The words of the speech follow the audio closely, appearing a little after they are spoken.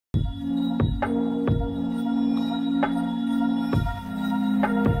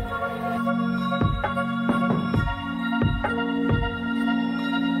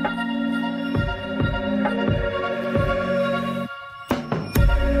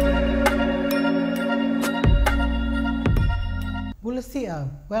Busia,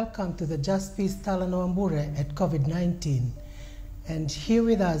 welcome to the Justpeace Talanoa Bure at COVID-19. And here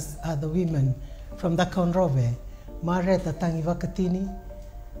with us are the women from the Conrove, Mareta Tagivakatini,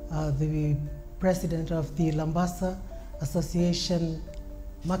 the president of the Labasa Association,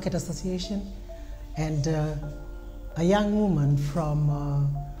 Market Association, and a young woman from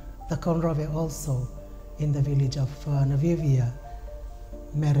the Conrove also in the village of Naviavia,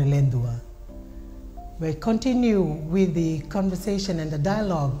 Mere Ledua. We continue with the conversation and the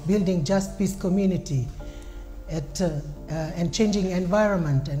dialogue, building Justpeace community and changing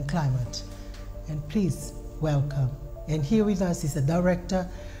environment and climate. And please welcome. And here with us is the director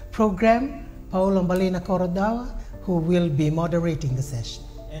program, Paulo Baleinakorodawa, who will be moderating the session.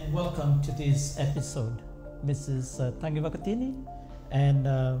 And welcome to this episode, Mrs. Tagivakatini and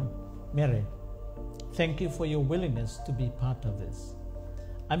Mere. Thank you for your willingness to be part of this.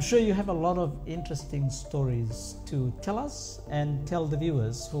 I'm sure you have a lot of interesting stories to tell us and tell the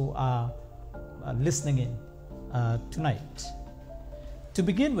viewers who are listening in tonight. To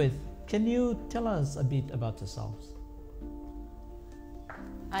begin with, can you tell us a bit about yourselves?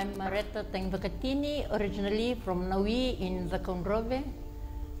 I'm Mareta Tagivakatini, originally from Naui in the Conrove,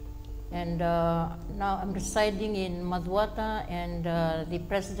 and now I'm residing in Maduata and the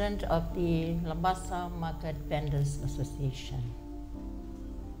president of the Labasa Market Vendors Association.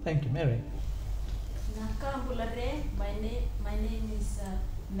 Thank you, Mere. My name is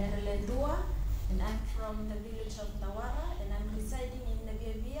Mere Ledua, and I'm from the village of Tawara, and I'm residing in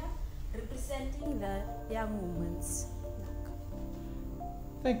Naviavia, representing the young women.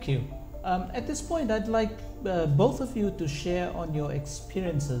 Thank you. At this point, I'd like both of you to share on your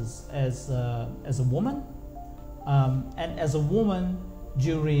experiences as a woman and as a woman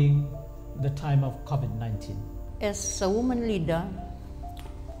during the time of COVID-19. As a woman leader,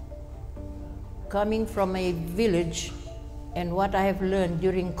 coming from a village, and what I have learned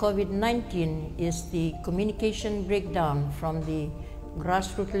during COVID-19 is the communication breakdown from the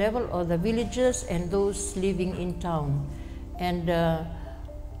grassroots level or the villagers and those living in town. And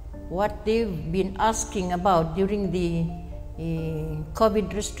what they've been asking about during the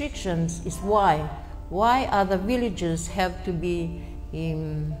COVID restrictions is why are the villagers have to be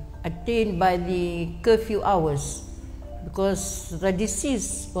attained by the curfew hours? Because the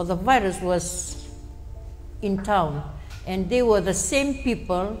disease or the virus was in town, and they were the same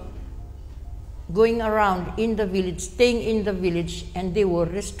people going around in the village, staying in the village, and they were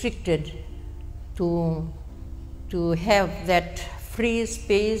restricted to have that free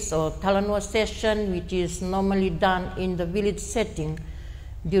space or Talanoa session, which is normally done in the village setting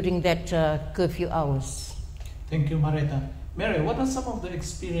during that curfew hours. Thank you, Mareta. Mere, what are some of the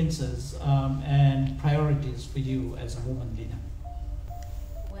experiences and priorities for you as a woman leader?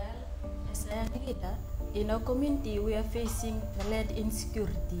 Well, as a leader, in our community, we are facing the lead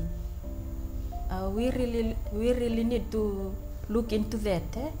insecurity. We really need to look into that.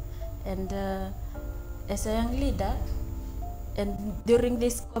 And as a young leader, and during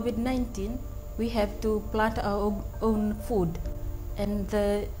this COVID-19, we have to plant our own food. And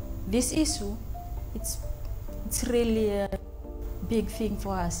this issue, it's really a big thing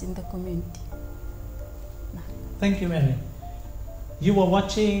for us in the community. Thank you, Mere. You were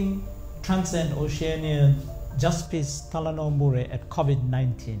watching Transcend Oceania Justpeace Talanoa Bure at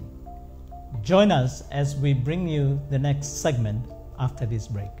COVID-19. Join us as we bring you the next segment after this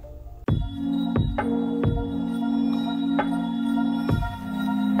break.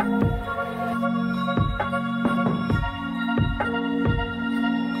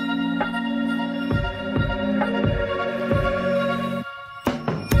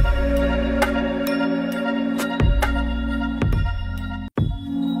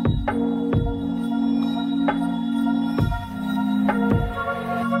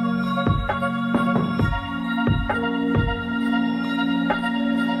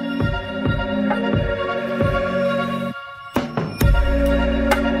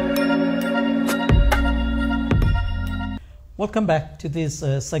 Welcome back to this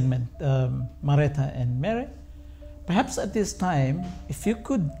segment, Mareta and Mere. Perhaps at this time, if you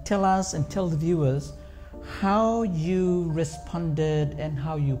could tell us and tell the viewers how you responded and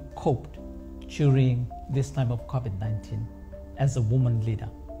how you coped during this time of COVID-19 as a woman leader.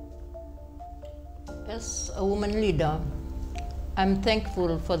 As a woman leader, I'm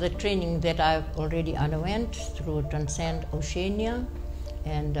thankful for the training that I've already underwent through Transcend Oceania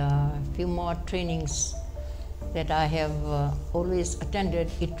and a few more trainings that I have always attended.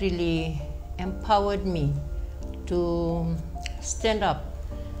 It really empowered me to stand up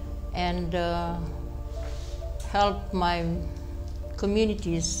and help my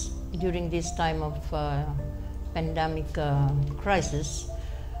communities during this time of pandemic crisis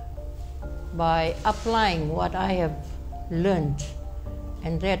by applying what I have learned,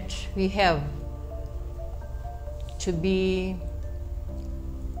 and that we have to be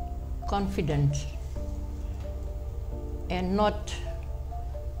confident and not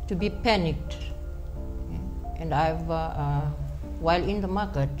to be panicked. And I've, while in the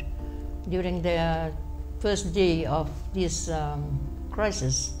market, during the first day of this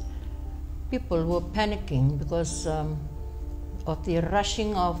crisis, people were panicking because of the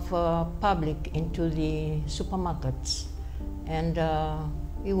rushing of public into the supermarkets. And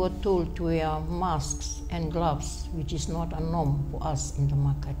we were told to wear masks and gloves, which is not a norm for us in the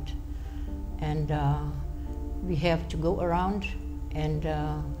market. And we have to go around and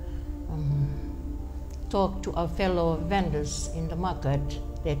talk to our fellow vendors in the market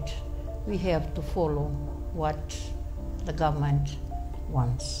that we have to follow what the government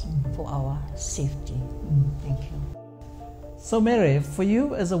wants for our safety. Thank you. So Mere, for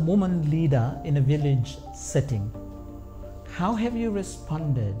you as a woman leader in a village setting, how have you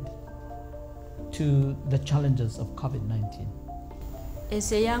responded to the challenges of COVID-19?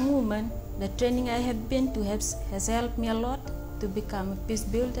 As a young woman, the training I have been to has helped me a lot to become a peace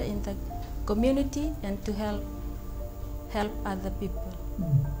builder in the community and to help other people.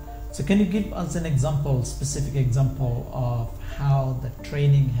 So can you give us an example, specific example of how the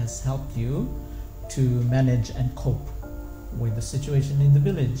training has helped you to manage and cope with the situation in the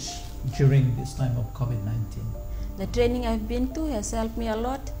village during this time of COVID-19? The training I've been to has helped me a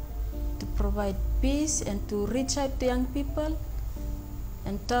lot to provide peace and to reach out to young people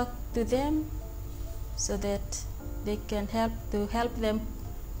and talk to them so that they can help them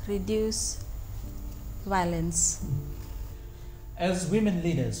reduce violence. As women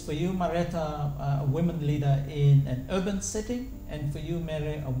leaders, for you Mareta, a woman leader in an urban setting, and for you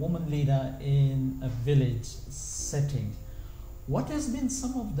Mere, a woman leader in a village setting, what has been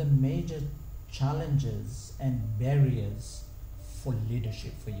some of the major challenges and barriers for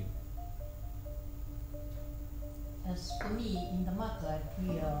leadership for you? As for me, in the market,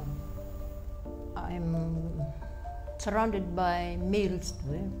 I'm surrounded by males.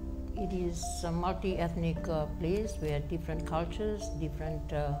 It is a multi-ethnic place where different cultures,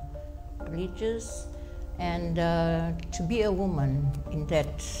 different religions, and to be a woman in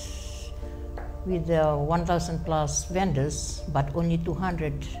that, with 1,000 plus vendors, but only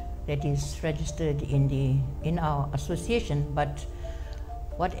 200 that is registered in our association. But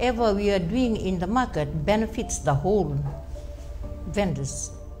whatever we are doing in the market benefits the whole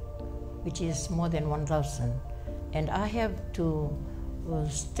vendors, which is more than 1,000. And I have to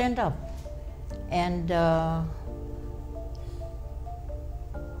stand up and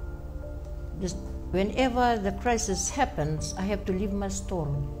whenever the crisis happens, I have to leave my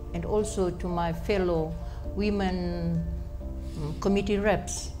stall, and also to my fellow women committee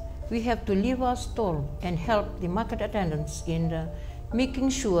reps. We have to leave our stall and help the market attendants in making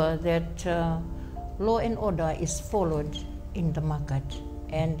sure that law and order is followed in the market.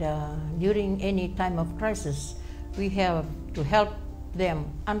 And during any time of crisis, we have to help them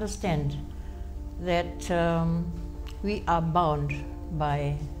understand that we are bound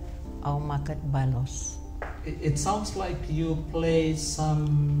by our market bylaws. It sounds like you play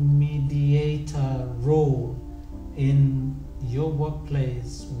some mediator role in your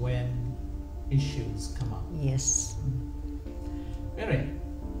workplace when issues come up. Yes. Mere,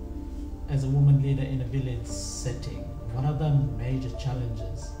 as a woman leader in a village setting, what are the major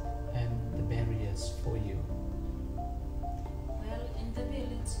challenges and the barriers for you? Well, in the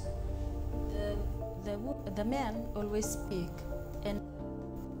village, the men always speak and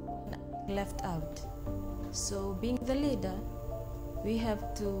left out. So being the leader, we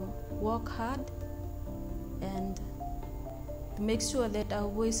have to work hard and to make sure that our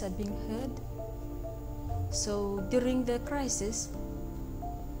voices are being heard. So during the crisis,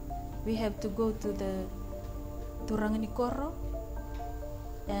 we have to go to Ranginikoro,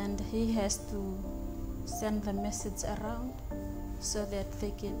 and he has to send the message around so that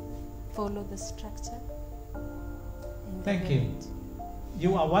they can follow the structure. Thank you.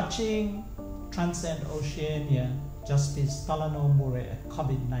 You are watching Transcend Oceania, Justpeace Talanoa Bure at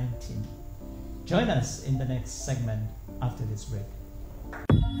COVID-19. Join us in the next segment after this break.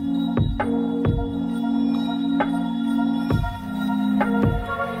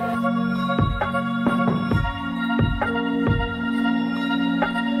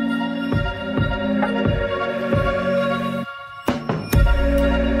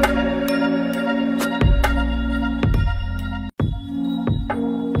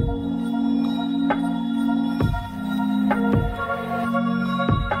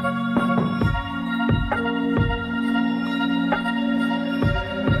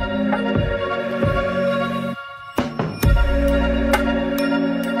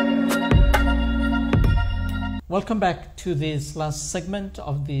 Welcome back to this last segment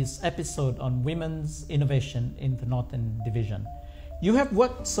of this episode on women's innovation in the Northern Division. You have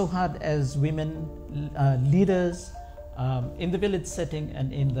worked so hard as women leaders in the village setting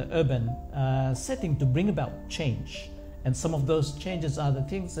and in the urban setting to bring about change. And some of those changes are the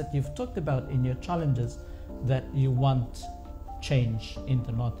things that you've talked about in your challenges that you want change in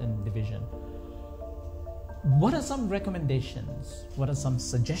the Northern Division. What are some recommendations? What are some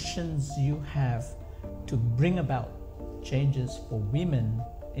suggestions you have to bring about changes for women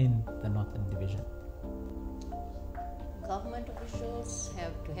in the Northern Division? Government officials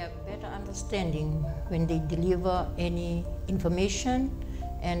have to have better understanding when they deliver any information,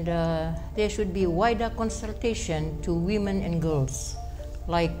 and there should be wider consultation to women and girls.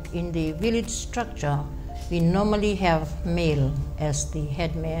 Like in the village structure, we normally have male as the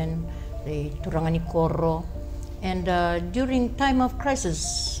headman, the Turanganikoro, and during time of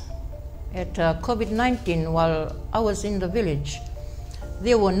crisis at COVID-19, while I was in the village,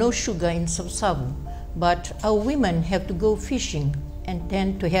 there were no sugar in Sabsabu, but our women have to go fishing and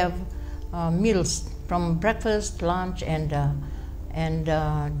tend to have meals from breakfast, lunch, and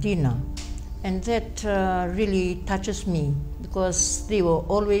dinner. And that really touches me, because they were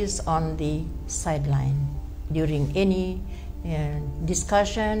always on the sideline during any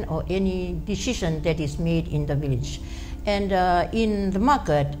discussion or any decision that is made in the village. And in the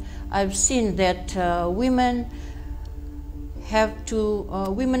market, I've seen that women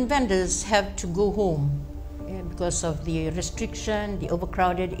vendors have to go home because of the restriction, the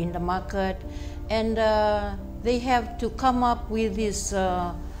overcrowded in the market, and they have to come up with this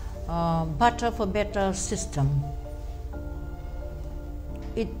barter for better system.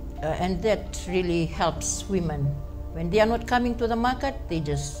 And that really helps women. When they are not coming to the market, they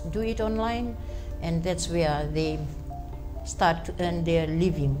just do it online, and that's where they start to earn their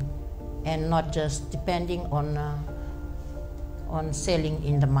living, and not just depending on selling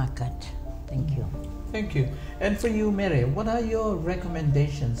in the market. Thank you. Thank you. And for you, Mere, what are your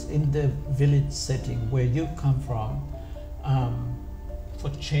recommendations in the village setting where you come from for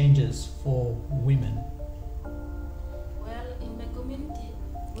changes for women? Well, in the community,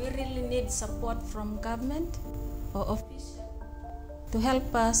 we really need support from government or officials to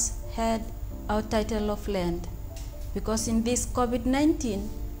help us head our title of land, because in this COVID-19,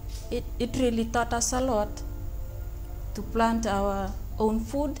 it really taught us a lot to plant our own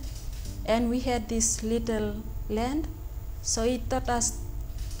food, and we had this little land, so it taught us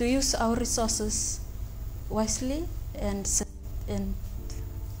to use our resources wisely and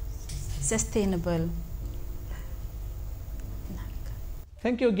sustainable.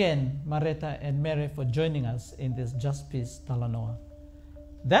 Thank you again, Mareta and Mere, for joining us in this Justpeace Talanoa.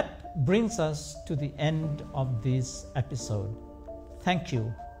 That brings us to the end of this episode. Thank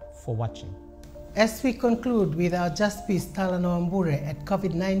you for watching. As we conclude with our Justpeace Talanoa Bure at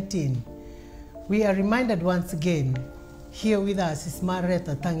COVID-19, we are reminded once again, here with us is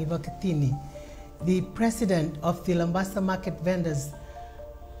Mareta Tagivakatini, the president of the Labasa Market Vendors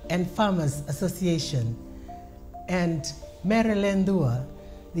and Farmers Association, and Mere Ledua,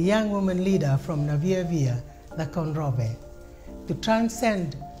 the young woman leader from Naviavia, the Conrobe. To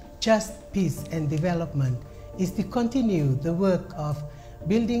transcend just peace and development is to continue the work of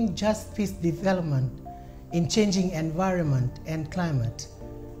building just peace development in changing environment and climate.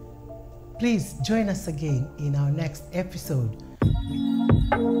 Please join us again in our next episode.